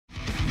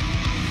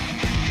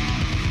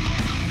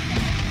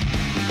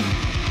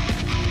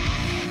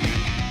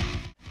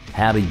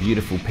Howdy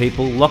beautiful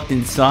people, locked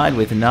inside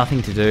with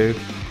nothing to do.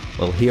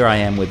 Well, here I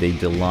am with a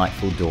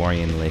delightful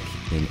Dorian lick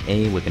in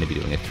E. We're going to be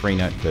doing a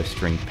 3-note per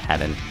string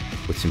pattern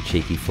with some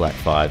cheeky flat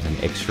 5s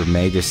and extra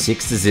major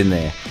 6s in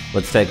there.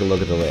 Let's take a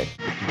look at the lick.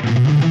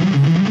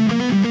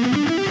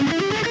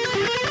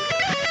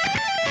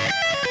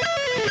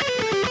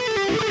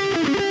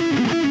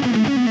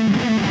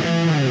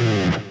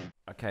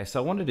 Okay,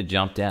 so I wanted to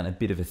jump down a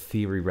bit of a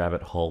theory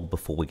rabbit hole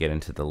before we get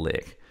into the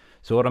lick.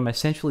 So what I'm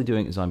essentially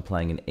doing is I'm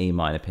playing an E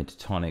minor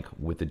pentatonic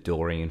with the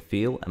Dorian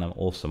feel, and I'm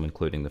also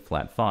including the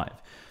flat 5.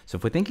 So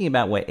if we're thinking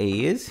about where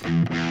E is,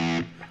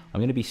 I'm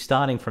going to be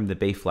starting from the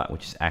B flat,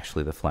 which is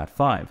actually the flat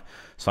 5.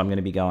 So I'm going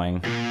to be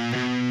going,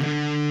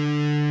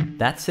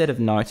 that set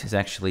of notes is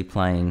actually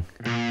playing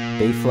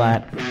B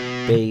flat,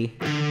 B,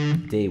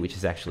 D, which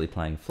is actually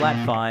playing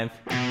flat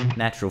 5,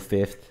 natural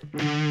 5th,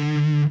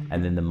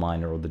 and then the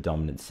minor or the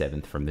dominant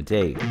 7th from the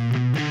D.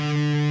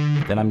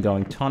 Then I'm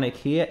going tonic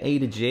here, E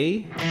to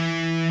G,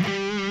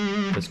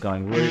 just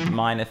going root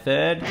minor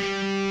 3rd,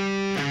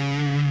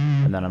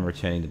 and then I'm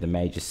returning to the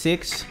major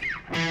 6,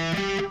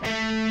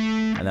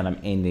 and then I'm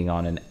ending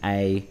on an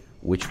A,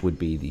 which would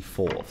be the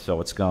 4th.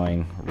 So it's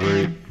going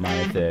root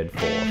minor 3rd,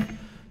 4th.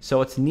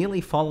 So it's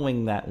nearly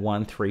following that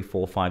 1, 3,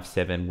 4, 5,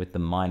 7 with the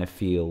minor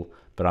feel,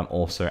 but I'm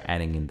also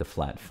adding in the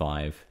flat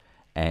 5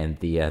 and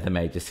the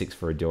major 6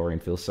 for a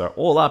Dorian feel. So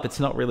all up, it's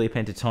not really a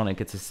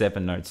pentatonic, it's a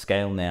 7-note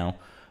scale now,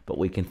 but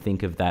we can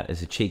think of that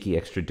as a cheeky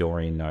extra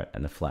Dorian note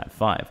and the flat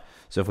 5.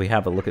 So if we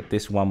have a look at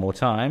this one more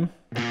time,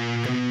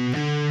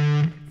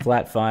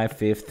 flat 5,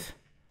 5th,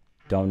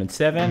 dominant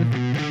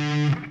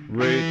 7,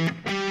 root,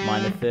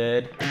 minor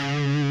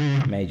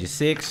 3rd, major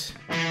 6,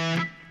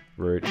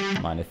 root,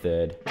 minor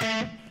 3rd,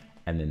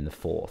 and then the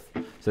 4th.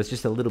 So it's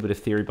just a little bit of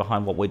theory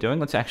behind what we're doing.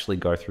 Let's actually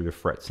go through the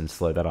frets and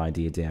slow that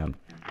idea down.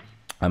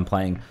 I'm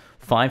playing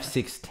 5,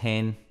 6,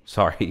 10,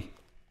 sorry,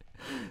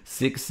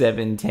 6,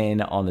 7,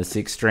 10 on the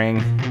 6th string.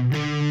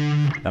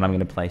 Then I'm going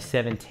to play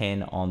 7,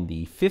 10 on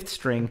the 5th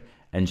string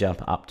and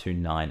jump up to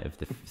 9 of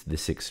the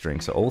 6th string.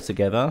 So all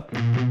together.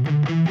 Then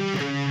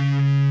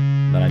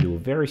I do a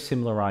very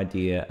similar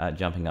idea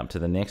jumping up to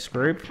the next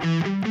group.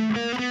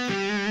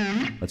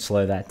 Let's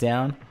slow that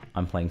down.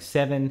 I'm playing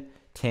 7,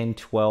 10,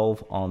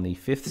 12 on the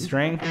 5th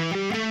string.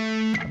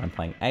 I'm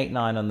playing 8,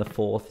 9 on the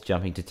 4th,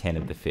 jumping to 10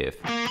 of the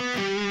 5th.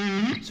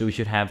 So we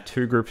should have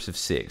 2 groups of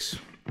 6.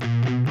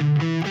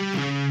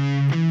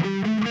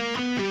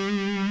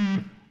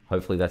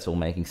 Hopefully that's all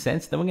making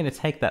sense. Then we're going to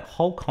take that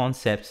whole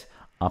concept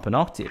up an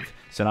octave.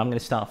 So now I'm going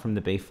to start from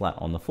the B flat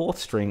on the 4th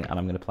string, and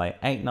I'm going to play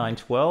 8, 9,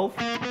 12.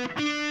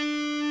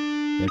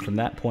 Then from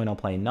that point I'll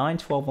play 9,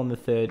 12 on the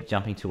 3rd,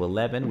 jumping to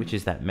 11, which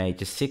is that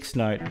major 6th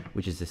note,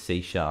 which is the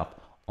C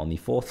sharp on the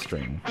 4th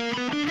string.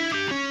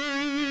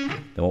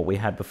 Then what we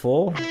had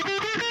before,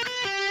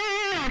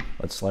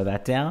 let's slow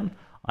that down.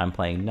 I'm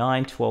playing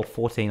 9, 12,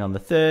 14 on the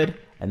 3rd,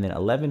 and then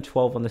 11,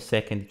 12 on the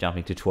 2nd,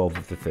 jumping to 12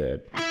 of the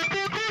 3rd.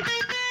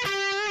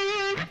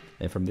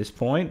 Then from this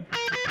point,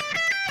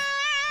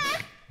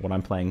 what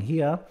I'm playing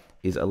here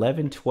is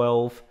 11,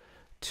 12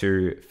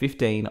 to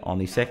 15 on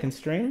the 2nd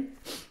string,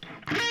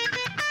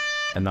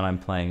 and then I'm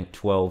playing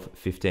 12,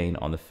 15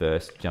 on the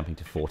 1st, jumping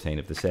to 14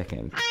 of the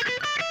 2nd.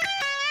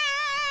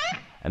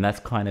 And that's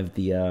kind of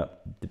the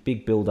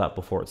big build up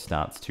before it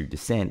starts to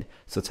descend.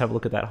 So let's have a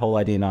look at that whole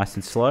idea nice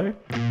and slow.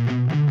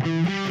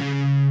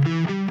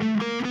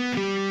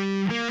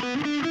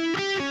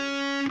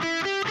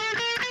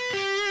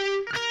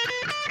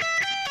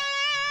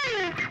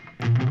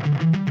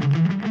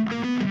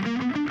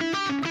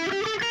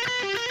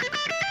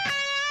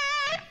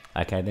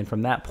 Okay, then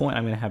from that point,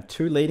 I'm going to have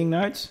 2 leading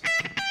notes,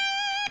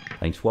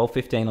 playing 12,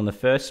 15 on the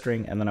 1st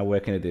string, and then I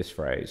work into this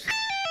phrase.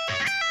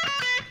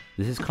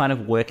 This is kind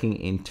of working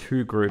in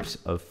 2 groups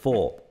of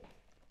 4.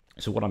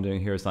 So what I'm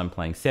doing here is I'm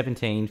playing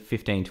 17,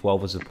 15,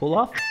 12 as a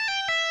pull-off,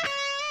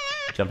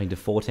 jumping to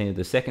 14 of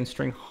the 2nd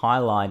string,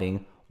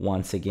 highlighting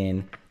once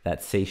again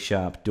that C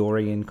sharp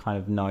Dorian kind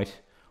of note.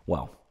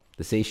 Well,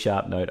 the C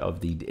sharp note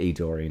of the E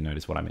Dorian note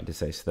is what I meant to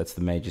say. So that's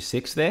the major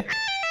 6 there.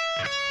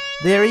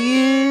 There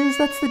he is,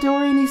 that's the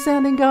Dorian-y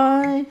sounding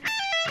guy.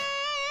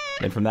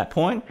 Then from that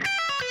point,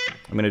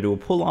 I'm going to do a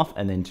pull off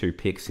and then 2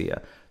 picks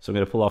here. So I'm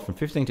going to pull off from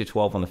 15 to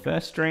 12 on the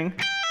 1st string,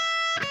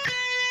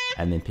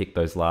 and then pick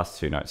those last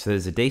 2 notes. So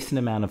there's a decent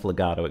amount of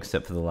legato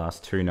except for the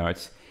last 2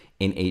 notes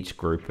in each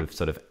group of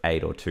sort of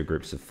 8 or 2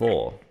 groups of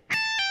 4.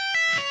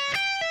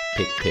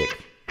 Pick, pick,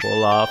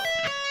 pull off,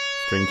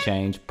 string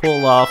change,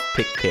 pull off,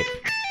 pick, pick.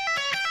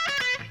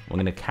 We're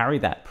going to carry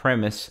that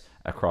premise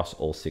across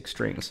all 6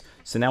 strings.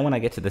 So now when I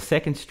get to the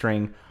 2nd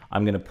string,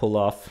 I'm going to pull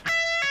off,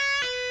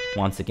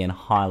 once again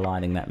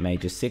highlighting that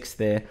major 6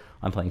 there.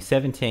 I'm playing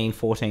 17,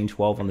 14,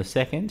 12 on the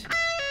 2nd,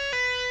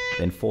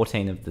 then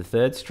 14 of the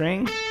 3rd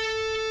string,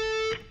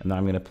 and then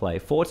I'm going to play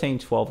 14,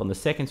 12 on the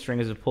 2nd string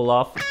as a pull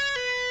off,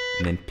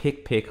 and then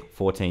pick, pick,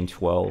 14,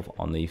 12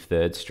 on the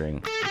 3rd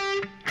string.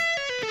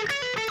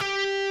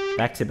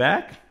 Back to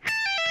back.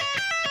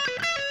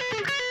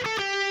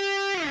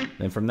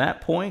 Then from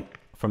that point,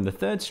 from the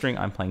 3rd string,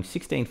 I'm playing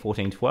 16,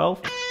 14,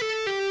 12,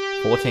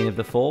 14 of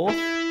the 4th,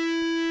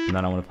 and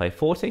then I want to play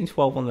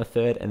 14-12 on the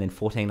 3rd, and then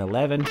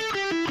 14-11.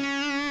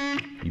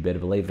 You better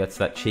believe that's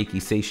that cheeky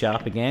C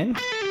sharp again.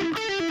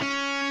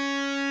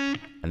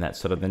 And that's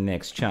sort of the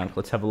next chunk.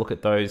 Let's have a look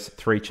at those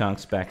 3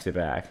 chunks back to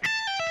back.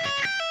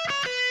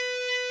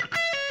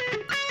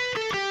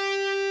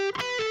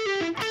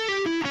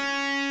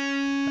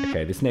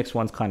 Okay, this next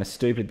one's kind of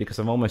stupid because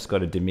I've almost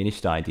got a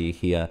diminished idea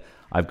here.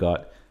 I've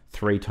got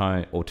 2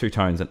 tone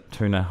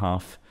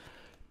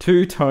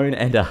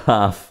and a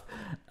half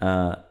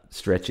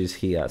stretches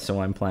here.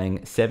 So I'm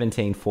playing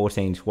 17,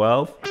 14,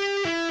 12.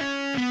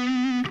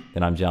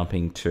 Then I'm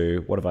jumping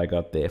to, what have I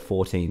got there?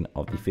 14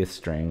 of the 5th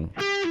string.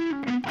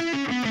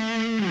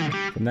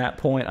 From that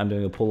point, I'm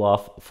doing a pull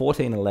off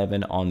 14,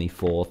 11 on the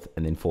 4th,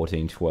 and then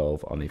 14,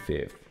 12 on the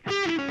 5th.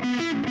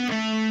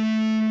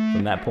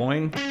 From that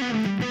point,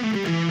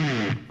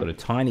 got a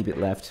tiny bit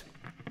left.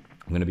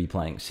 I'm going to be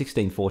playing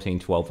 16, 14,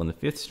 12 on the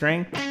 5th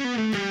string,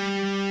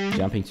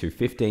 jumping to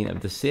 15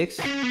 of the 6th,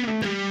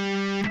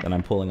 then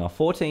I'm pulling off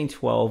 14,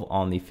 12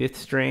 on the 5th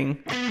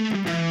string,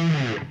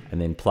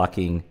 and then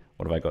plucking,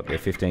 what have I got there,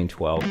 15,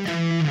 12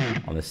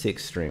 on the 6th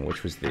string,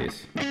 which was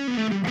this.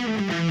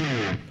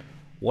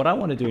 What I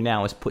want to do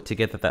now is put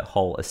together that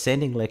whole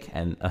ascending lick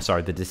and,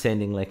 the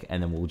descending lick,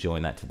 and then we'll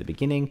join that to the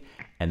beginning,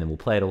 and then we'll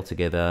play it all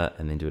together,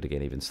 and then do it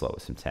again even slower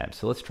with some tabs.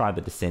 So let's try the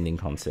descending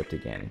concept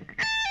again.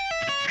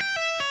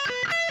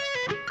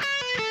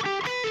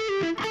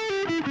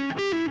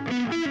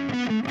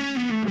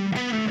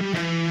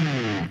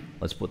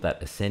 Let's put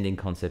that ascending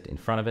concept in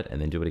front of it,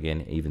 and then do it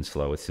again even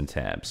slower with some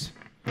tabs.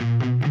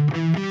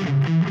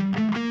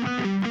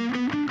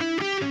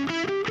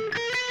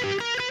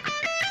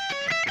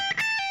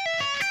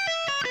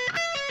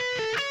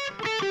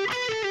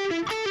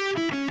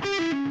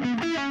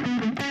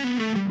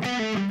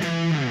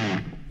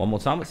 One more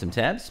time with some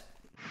tabs.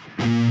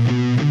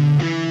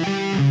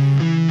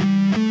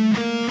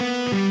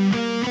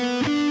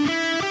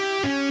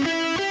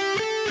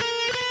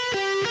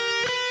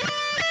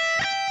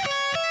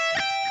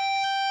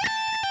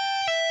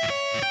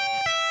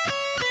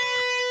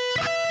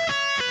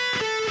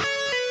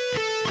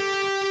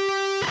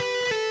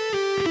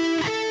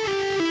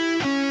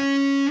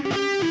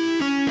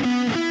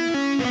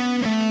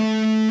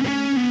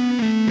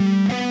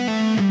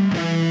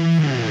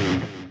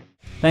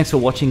 Thanks for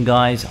watching,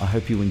 guys. I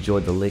hope you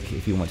enjoyed the lick.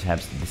 If you want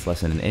tabs to this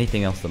lesson and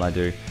anything else that I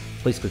do,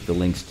 please click the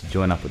links to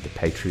join up with the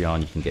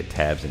Patreon. You can get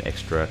tabs and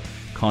extra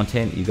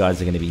content. You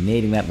guys are going to be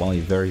needing that while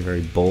you're very,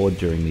 very bored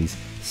during these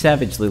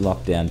savagely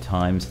locked down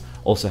times.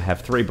 Also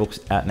have 3 books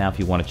out now if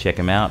you want to check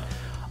them out.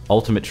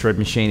 Ultimate Shred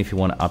Machine if you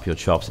want to up your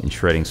chops in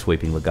shredding,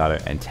 sweeping,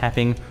 legato, and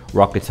tapping.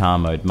 Rock Guitar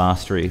Mode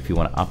Mastery if you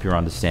want to up your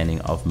understanding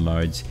of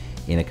modes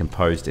in a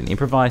composed and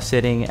improvised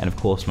setting. And of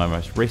course, my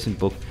most recent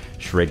book,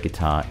 Shred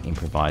Guitar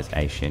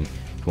Improvisation,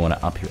 if you want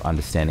to up your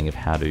understanding of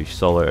how to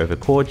solo over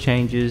chord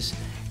changes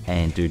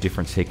and do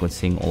different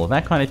sequencing, all of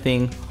that kind of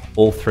thing.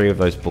 All 3 of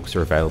those books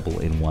are available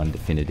in one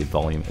definitive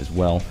volume as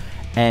well.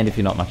 And if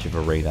you're not much of a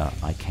reader,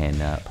 I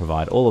can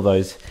provide all of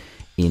those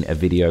in a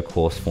video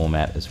course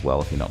format as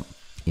well if you're not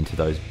into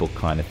those book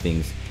kind of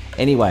things.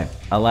 Anyway,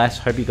 alas,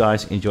 hope you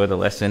guys enjoy the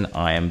lesson.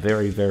 I am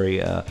very,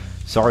 very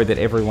sorry that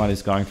everyone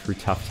is going through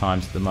tough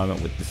times at the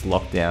moment with this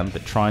lockdown,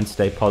 but try and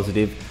stay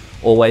positive.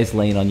 Always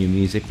lean on your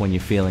music when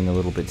you're feeling a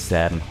little bit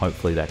sad, and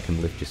hopefully that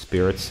can lift your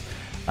spirits.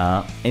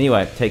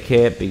 Anyway, take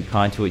care, be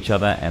kind to each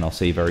other, and I'll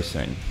see you very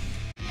soon.